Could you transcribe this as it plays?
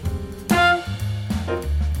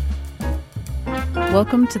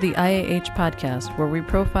Welcome to the IAH podcast, where we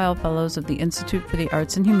profile fellows of the Institute for the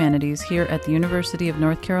Arts and Humanities here at the University of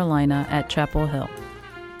North Carolina at Chapel Hill.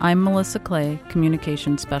 I'm Melissa Clay,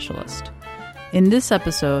 Communications Specialist. In this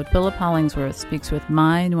episode, Philip Hollingsworth speaks with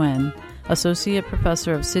Mai Nguyen, Associate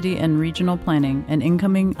Professor of City and Regional Planning and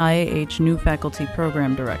incoming IAH New Faculty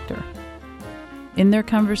Program Director. In their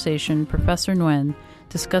conversation, Professor Nguyen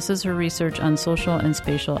discusses her research on social and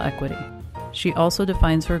spatial equity. She also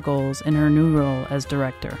defines her goals in her new role as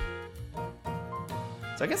director.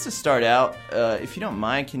 So I guess to start out, if you don't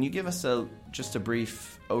mind, can you give us just a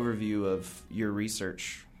brief overview of your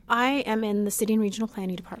research? I am in the City and Regional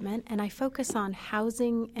Planning Department, and I focus on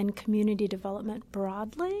housing and community development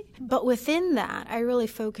broadly. But within that, I really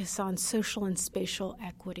focus on social and spatial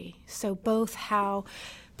equity. So both how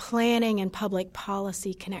planning and public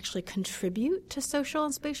policy can actually contribute to social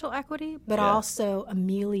and spatial equity, but also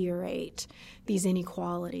ameliorate these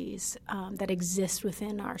inequalities that exist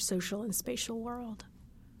within our social and spatial world.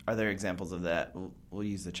 Are there examples of that? We'll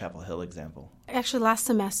use the Chapel Hill example. Actually, last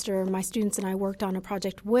semester, my students and I worked on a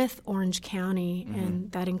project with Orange County,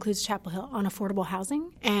 and that includes Chapel Hill, on affordable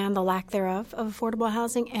housing and the lack thereof of affordable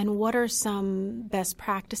housing, and what are some best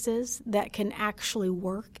practices that can actually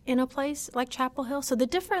work in a place like Chapel Hill. So the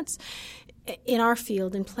difference in our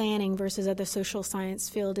field, in planning versus other social science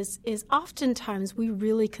field, is oftentimes we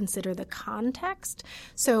really consider the context.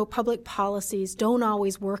 So public policies don't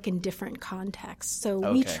always work in different contexts.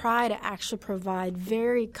 So we try to actually provide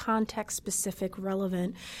very context-specific,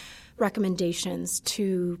 relevant recommendations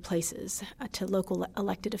to places, to local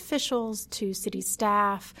elected officials, to city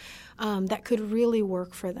staff, that could really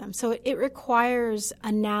work for them. So it requires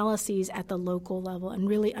analyses at the local level and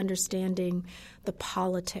really understanding the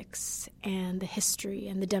politics and the history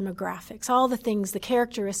and the demographics, all the things, the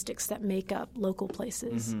characteristics that make up local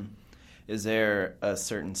places. Mm-hmm. Is there a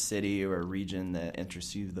certain city or region that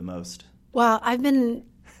interests you the most? Well,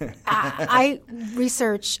 I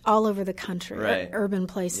research all over the country, urban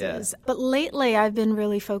places. But lately I've been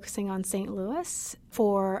really focusing on St. Louis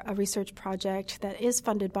for a research project that is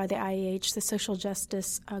funded by the IAH, the social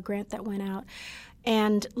justice grant that went out,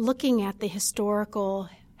 and looking at the historical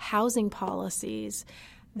housing policies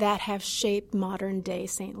that have shaped modern-day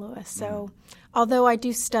St. Louis. So although I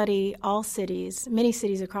do study all cities, many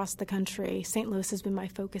cities across the country, St. Louis has been my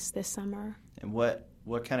focus this summer. And what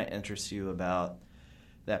kind of interests you about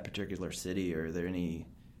that particular city? Or are there any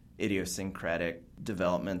idiosyncratic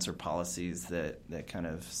developments or policies that kind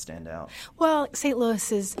of stand out? Well, St.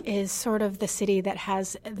 Louis is sort of the city that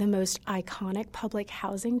has the most iconic public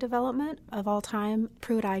housing development of all time,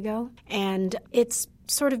 Pruitt-Igoe. And it's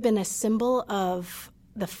sort of been a symbol of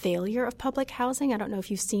the failure of public housing. I don't know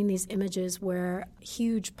if you've seen these images where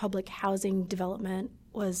huge public housing development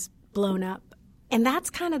was blown up. And that's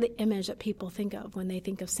kind of the image that people think of when they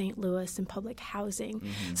think of St. Louis and public housing.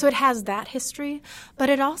 Mm-hmm. So it has that history, but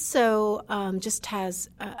it also just has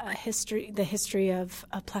a history, the history of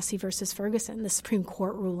Plessy versus Ferguson, the Supreme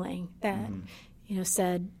Court ruling that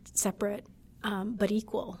said separate but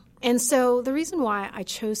equal. And so the reason why I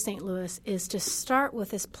chose St. Louis is to start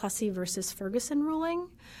with this Plessy versus Ferguson ruling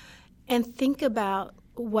and think about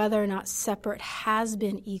whether or not separate has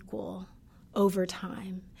been equal over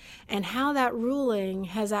time, and how that ruling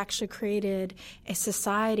has actually created a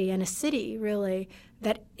society and a city, really,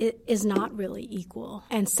 that it is not really equal,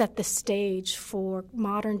 and set the stage for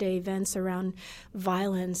modern-day events around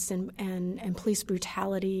violence and police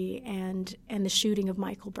brutality and the shooting of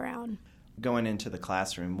Michael Brown. Going into the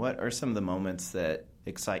classroom, what are some of the moments that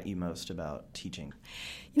excite you most about teaching?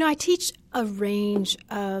 I teach a range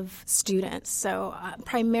of students. So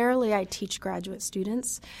primarily I teach graduate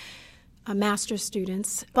students, master's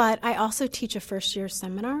students, but I also teach a first-year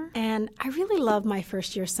seminar. And I really love my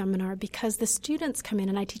first-year seminar because the students come in,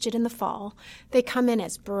 and I teach it in the fall. They come in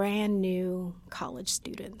as brand-new college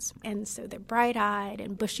students. And so they're bright-eyed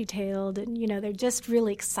and bushy-tailed, and, they're just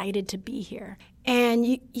really excited to be here. And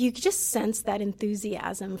you just sense that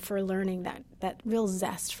enthusiasm for learning, that real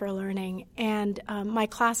zest for learning. And my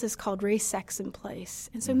class is called Race, Sex, and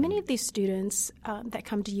Place. And so many of these students that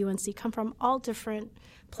come to UNC come from all different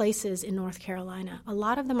places in North Carolina. A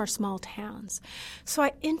lot of them are small towns. So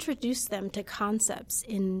I introduce them to concepts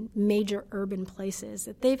in major urban places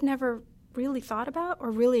that they've never really thought about or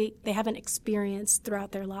really they haven't experienced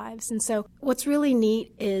throughout their lives. And so what's really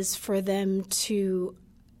neat is for them to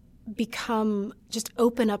just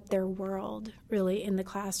open up their world really in the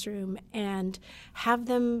classroom and have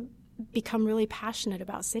them become really passionate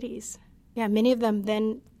about cities. Yeah, many of them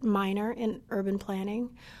then minor in urban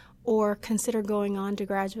planning or consider going on to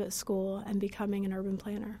graduate school and becoming an urban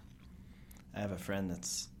planner. I have a friend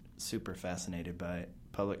that's super fascinated by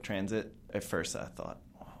public transit. At first I thought,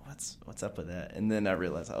 what's up with that? And then I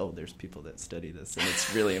realized, there's people that study this, and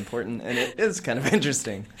it's really important, and it is kind of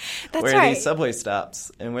interesting. That's where right. these subway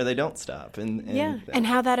stops and where they don't stop. And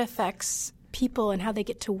how that affects people and how they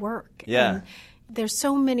get to work. Yeah. And there's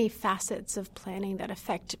so many facets of planning that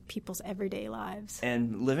affect people's everyday lives.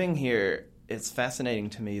 And living here, it's fascinating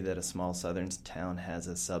to me that a small southern town has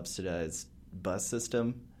a subsidized bus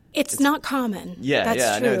system. It's not common. Yeah,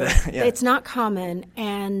 that's true. I know that. Yeah. It's not common,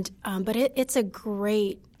 and but it's a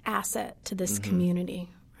great asset to this community,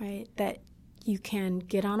 right? That you can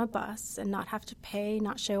get on a bus and not have to pay,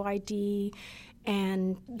 not show ID,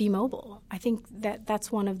 and be mobile. I think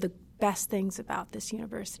that's one of the best things about this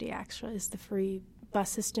university, actually, is the free bus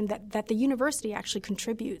system that the university actually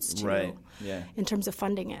contributes to, right. Yeah. in terms of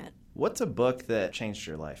funding it. What's a book that changed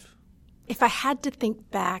your life? If I had to think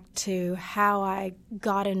back to how I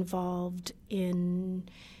got involved in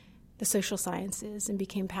the social sciences and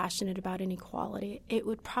became passionate about inequality, it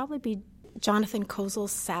would probably be Jonathan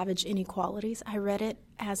Kozol's Savage Inequalities. I read it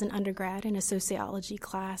as an undergrad in a sociology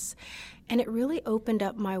class, and it really opened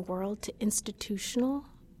up my world to institutional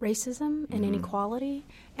racism and inequality,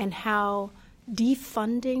 and how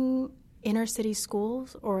defunding inner city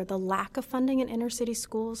schools, or the lack of funding in inner city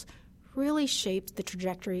schools, really shaped the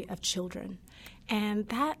trajectory of children. And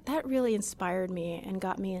that really inspired me and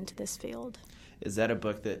got me into this field. Is that a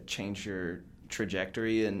book that changed your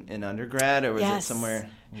trajectory in undergrad, or was it somewhere?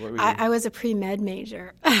 I was a pre-med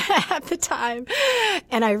major at the time,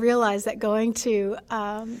 and I realized that going to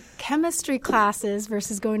chemistry classes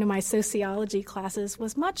versus going to my sociology classes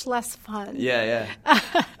was much less fun. Yeah.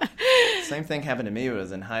 Same thing happened to me when I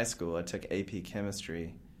was in high school. I took AP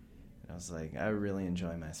chemistry. I was like, I really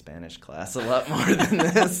enjoy my Spanish class a lot more than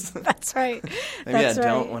this. That's right. Maybe I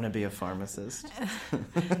don't want to be a pharmacist.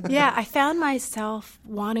 Yeah, I found myself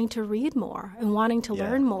wanting to read more and wanting to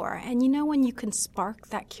learn more. And when you can spark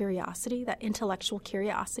that curiosity, that intellectual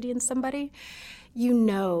curiosity in somebody, you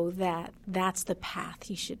know that that's the path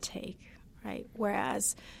you should take, right?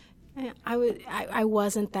 Whereas I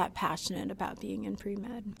wasn't that passionate about being in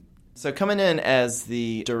pre-med. So coming in as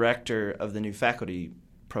the director of the new faculty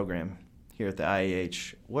program here at the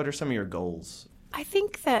IAH, what are some of your goals? I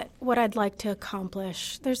think that what I'd like to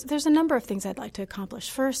accomplish, there's a number of things I'd like to accomplish.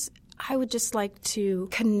 First, I would just like to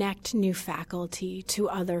connect new faculty to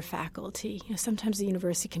other faculty. Sometimes the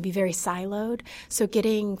university can be very siloed, so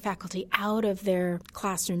getting faculty out of their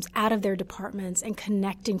classrooms, out of their departments, and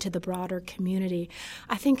connecting to the broader community,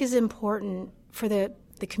 I think is important for the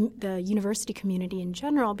university community in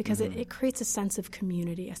general, because it creates a sense of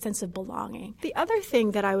community, a sense of belonging. The other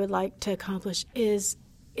thing that I would like to accomplish is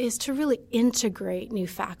to really integrate new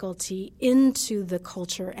faculty into the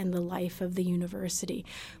culture and the life of the university,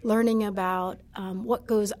 learning about what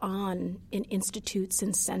goes on in institutes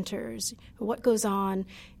and centers, what goes on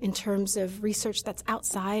in terms of research that's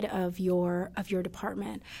outside of your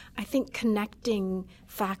department. I think connecting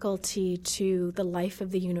faculty to the life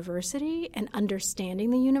of the university and understanding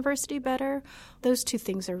the university better, those two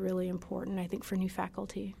things are really important, I think, for new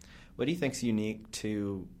faculty. What do you think is unique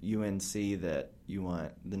to UNC that you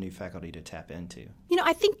want the new faculty to tap into?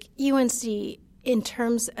 I think UNC, in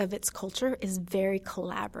terms of its culture, is very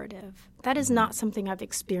collaborative. That is not something I've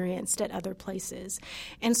experienced at other places.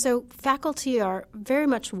 And so faculty are very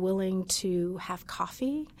much willing to have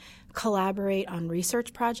coffee, collaborate on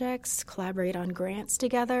research projects, collaborate on grants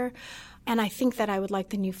together. And I think that I would like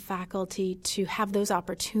the new faculty to have those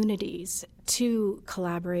opportunities to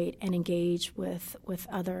collaborate and engage with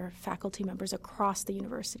other faculty members across the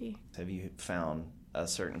university. Have you found a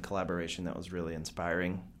certain collaboration that was really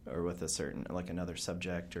inspiring, or with a certain, like another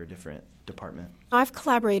subject or a different department? I've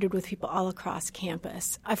collaborated with people all across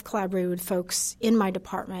campus. I've collaborated with folks in my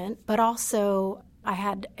department, but also I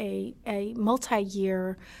had a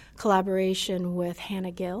multi-year collaboration with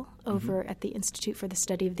Hannah Gill over at the Institute for the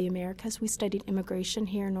Study of the Americas. We studied immigration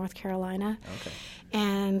here in North Carolina. Okay.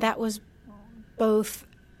 And that was both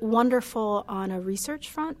wonderful on a research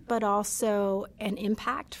front, but also an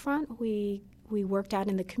impact front. We worked out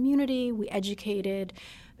in the community. We educated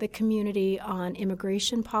the community on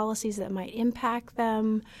immigration policies that might impact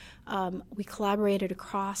them. We collaborated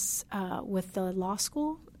across with the law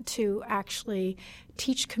school to actually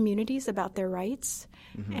teach communities about their rights.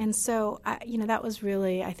 And so, that was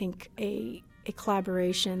really, I think, a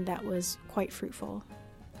collaboration that was quite fruitful.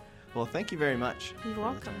 Well, thank you very much. You're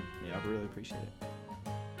welcome. Yeah, I really appreciate it.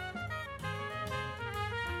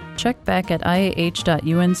 Check back at iah.unc.edu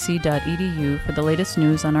for the latest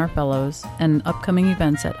news on our fellows and upcoming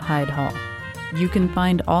events at Hyde Hall. You can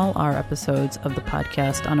find all our episodes of the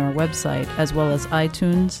podcast on our website, as well as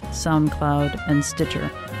iTunes, SoundCloud, and Stitcher.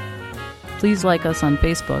 Please like us on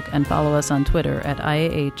Facebook and follow us on Twitter at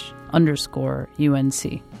IAH_UNC.